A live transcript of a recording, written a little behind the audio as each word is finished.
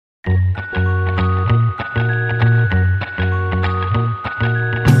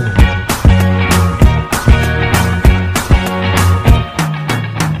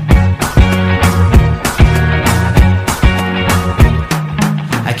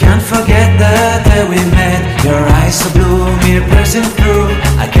can't forget the day we met. Your eyes so blue, me piercing through.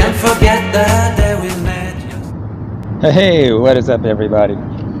 I can't forget the day we met. Hey, what is up, everybody?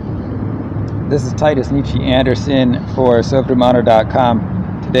 This is Titus Nietzsche Anderson for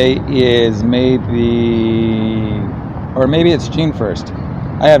SoapDemano.com. Today is maybe it's June 1st.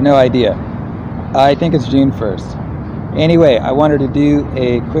 I have no idea. I think it's June 1st. Anyway, I wanted to do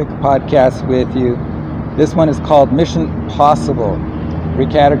a quick podcast with you. This one is called Mission Possible,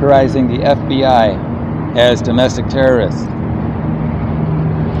 Recategorizing the FBI as Domestic Terrorists.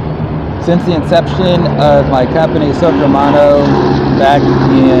 Since the inception of my company, Soap Romano, back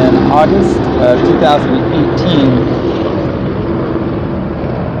in August of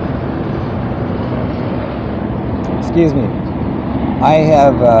 2018, excuse me, I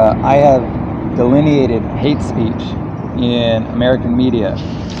have delineated hate speech in American media.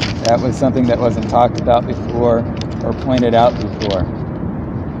 That was something that wasn't talked about before or pointed out before.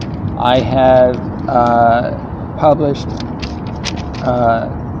 I have published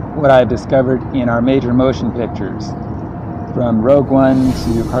what I've discovered in our major motion pictures, from Rogue One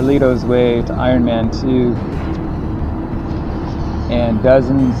to Carlito's Way to Iron Man 2, and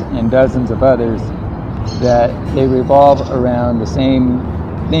dozens of others, that they revolve around the same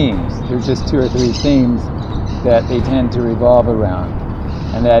themes. There's just 2 or 3 themes that they tend to revolve around,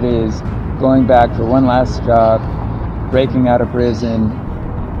 and that is going back for one last job, breaking out of prison,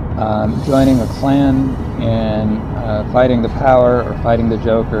 joining a clan, and fighting the power or fighting the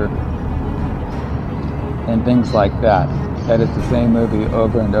Joker, and things like that. That is the same movie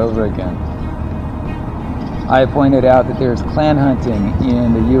over and over again. I pointed out that there's clan hunting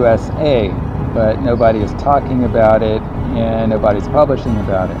in the USA, but nobody is talking about it and nobody's publishing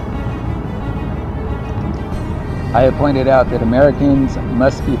about it. I have pointed out that Americans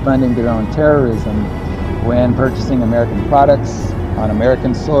must be funding their own terrorism when purchasing American products on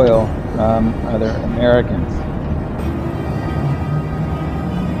American soil from other Americans.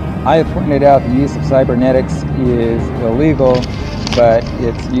 I have pointed out the use of cybernetics is illegal, but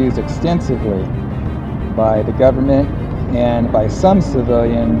it's used extensively by the government and by some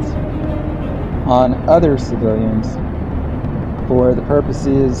civilians on other civilians for the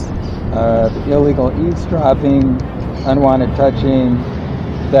purposes of illegal eavesdropping, unwanted touching,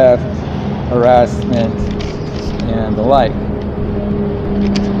 theft, harassment, and the like.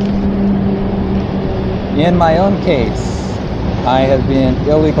 In my own case, I have been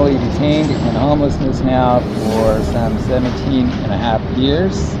illegally detained in homelessness now for some 17 and a half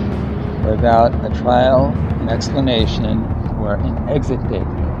years without a trial, an explanation, or an exit date.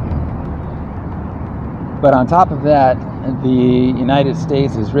 But on top of that, the United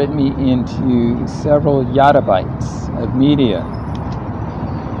States has written me into several yottabytes of media.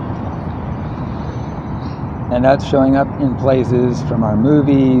 And that's showing up in places from our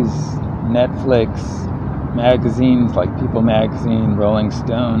movies, Netflix, magazines like People Magazine, Rolling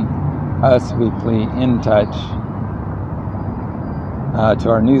Stone, Us Weekly, In Touch, to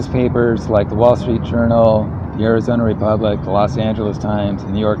our newspapers like the Wall Street Journal, the Arizona Republic, the Los Angeles Times,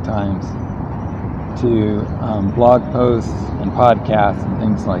 the New York Times, to blog posts and podcasts and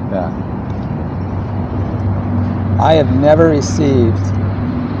things like that. I have never received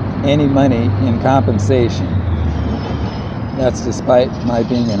any money in compensation. That's despite my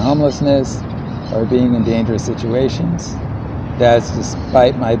being in homelessness or being in dangerous situations. That's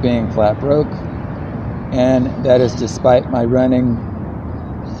despite my being flat broke, and that is despite my running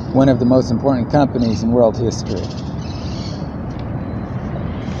one of the most important companies in world history.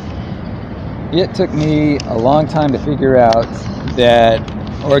 It took me a long time to figure out that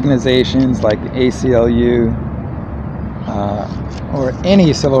organizations like the ACLU or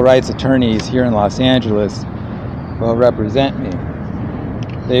any civil rights attorneys here in Los Angeles will represent me.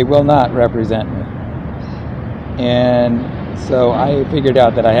 They will not represent me. And so I figured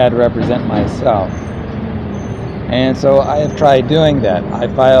out that I had to represent myself. And so I have tried doing that. I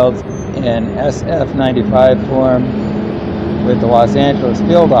filed an SF-95 form with the Los Angeles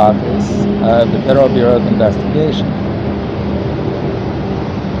field office of the Federal Bureau of Investigation.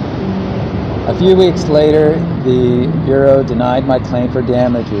 A few weeks later, the Bureau denied my claim for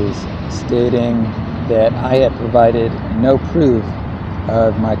damages, stating that I had provided no proof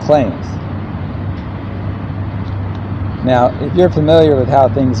of my claims. Now, if you're familiar with how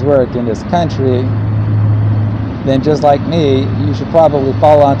things work in this country, then just like me, you should probably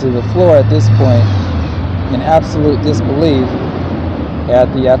fall onto the floor at this point in absolute disbelief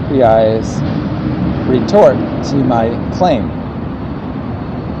at the FBI's retort to my claim.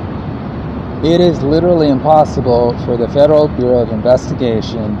 It is literally impossible for the Federal Bureau of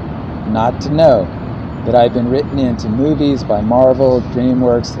Investigation not to know that I've been written into movies by Marvel,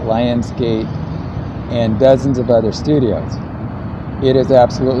 DreamWorks, Lionsgate, and dozens of other studios. It is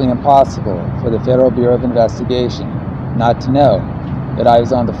absolutely impossible for the Federal Bureau of Investigation not to know that I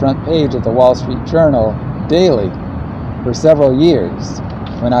was on the front page of the Wall Street Journal daily for several years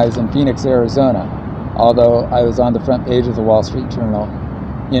when I was in Phoenix, Arizona, although I was on the front page of the Wall Street Journal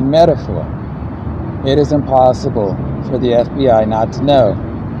in metaphor. It is impossible for the FBI not to know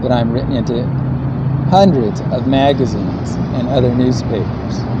that I'm written into hundreds of magazines and other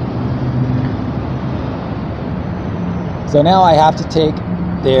newspapers. So now I have to take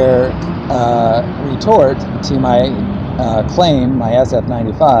their retort to my claim, my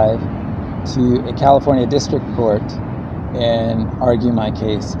SF-95, to a California district court and argue my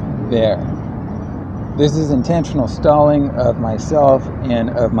case there. This is intentional stalling of myself and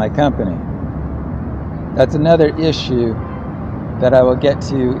of my company. That's another issue that I will get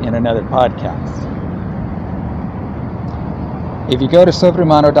to in another podcast. If you go to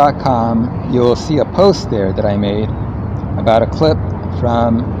sobrehumano.com, you'll see a post there that I made about a clip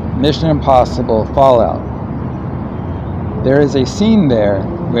from Mission Impossible Fallout. There is a scene there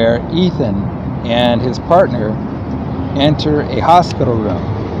where Ethan and his partner enter a hospital room,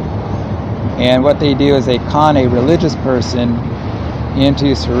 and what they do is they con a religious person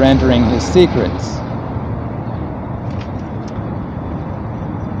into surrendering his secrets.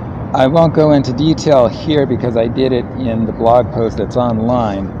 I won't go into detail here because I did it in the blog post that's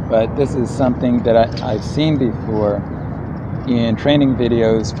online, but this is something that I've seen before in training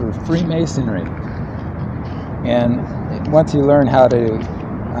videos for Freemasonry. And once you learn how to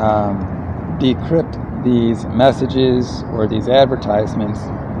decrypt these messages or these advertisements,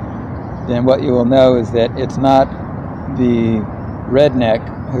 then what you will know is that it's not the redneck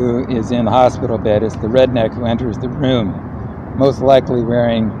who is in the hospital bed, it's the redneck who enters the room, most likely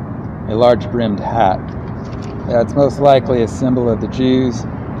wearing a large brimmed hat. That's most likely a symbol of the Jews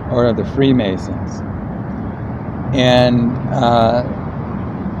or of the Freemasons. And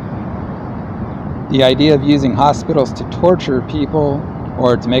the idea of using hospitals to torture people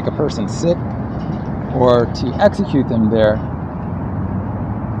or to make a person sick or to execute them there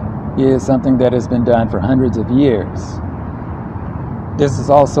is something that has been done for hundreds of years. This is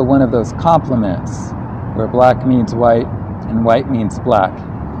also one of those complements where black means white and white means black.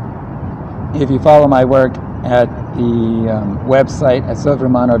 If you follow my work at the website at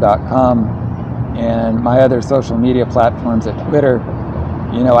sobrehumano.com and my other social media platforms at Twitter,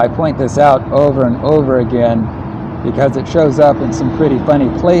 you know, I point this out over and over again because it shows up in some pretty funny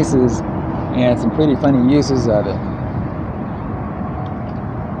places and some pretty funny uses of it.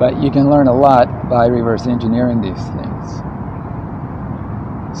 But you can learn a lot by reverse engineering these things.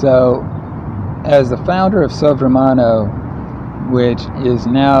 So, as the founder of Sobrehumano, which is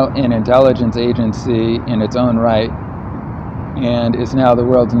now an intelligence agency in its own right, and is now the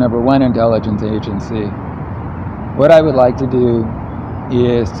world's #1 intelligence agency, what I would like to do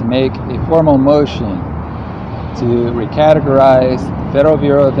is to make a formal motion to recategorize the Federal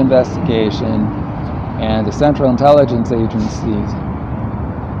Bureau of Investigation and the Central Intelligence Agencies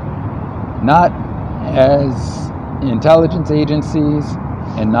not as intelligence agencies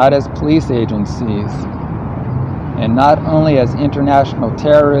and not as police agencies, and not only as international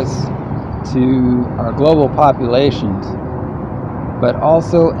terrorists to our global populations, but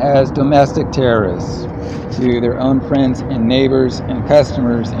also as domestic terrorists to their own friends and neighbors and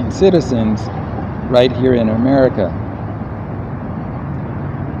customers and citizens right here in America.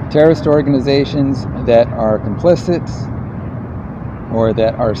 Terrorist organizations that are complicit, or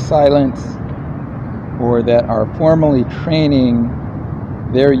that are silent, or that are formally training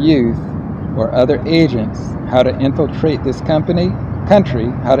their youth or other agents how to infiltrate this country,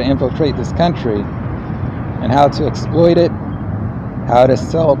 how to infiltrate this country, and how to exploit it, how to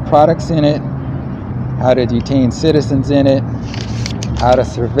sell products in it, how to detain citizens in it, how to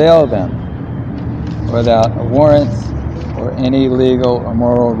surveil them without a warrant or any legal or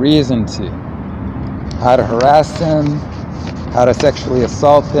moral reason to, how to harass them, how to sexually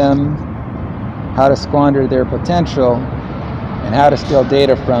assault them, how to squander their potential, and how to steal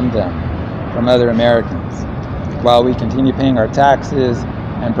data from them, from other Americans, while we continue paying our taxes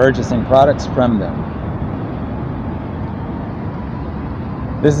and purchasing products from them.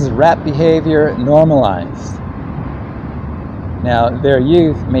 This is rat behavior normalized. Now, their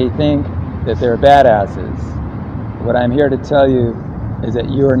youth may think that they're badasses. What I'm here to tell you is that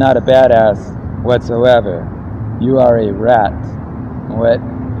you are not a badass whatsoever. You are a rat. What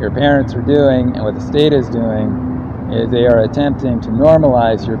your parents are doing and what the state is doing is they are attempting to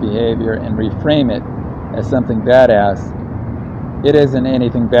normalize your behavior and reframe it as something badass. It isn't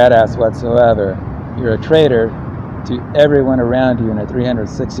anything badass whatsoever. you're a traitor to everyone around you in a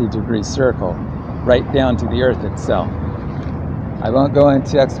 360-degree circle, right down to the earth itself. I won't go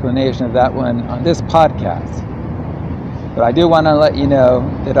into explanation of that one on this podcast, but I do want to let you know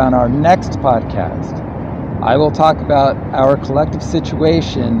that on our next podcast, I will talk about our collective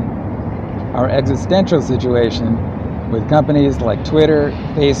situation, our existential situation with companies like Twitter,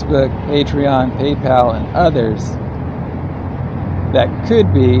 Facebook, Patreon, PayPal, and others that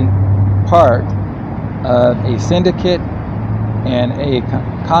could be part of a syndicate and a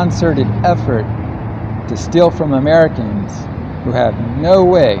concerted effort to steal from Americans who have no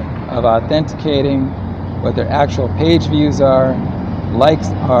way of authenticating what their actual page views are, likes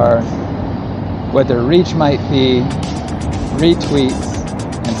are, what their reach might be, retweets,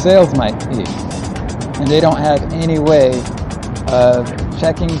 and sales might be. And they don't have any way of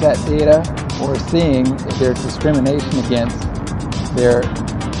checking that data or seeing if there's discrimination against their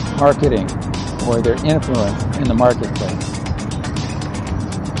marketing or their influence in the marketplace.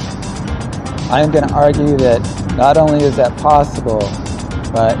 I am going to argue that not only is that possible,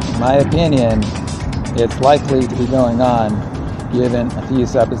 but in my opinion, it's likely to be going on given a few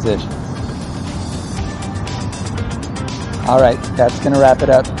suppositions. All right, that's going to wrap it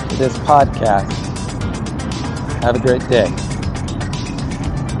up for this podcast. Have a great day.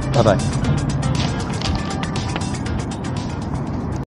 Bye-bye.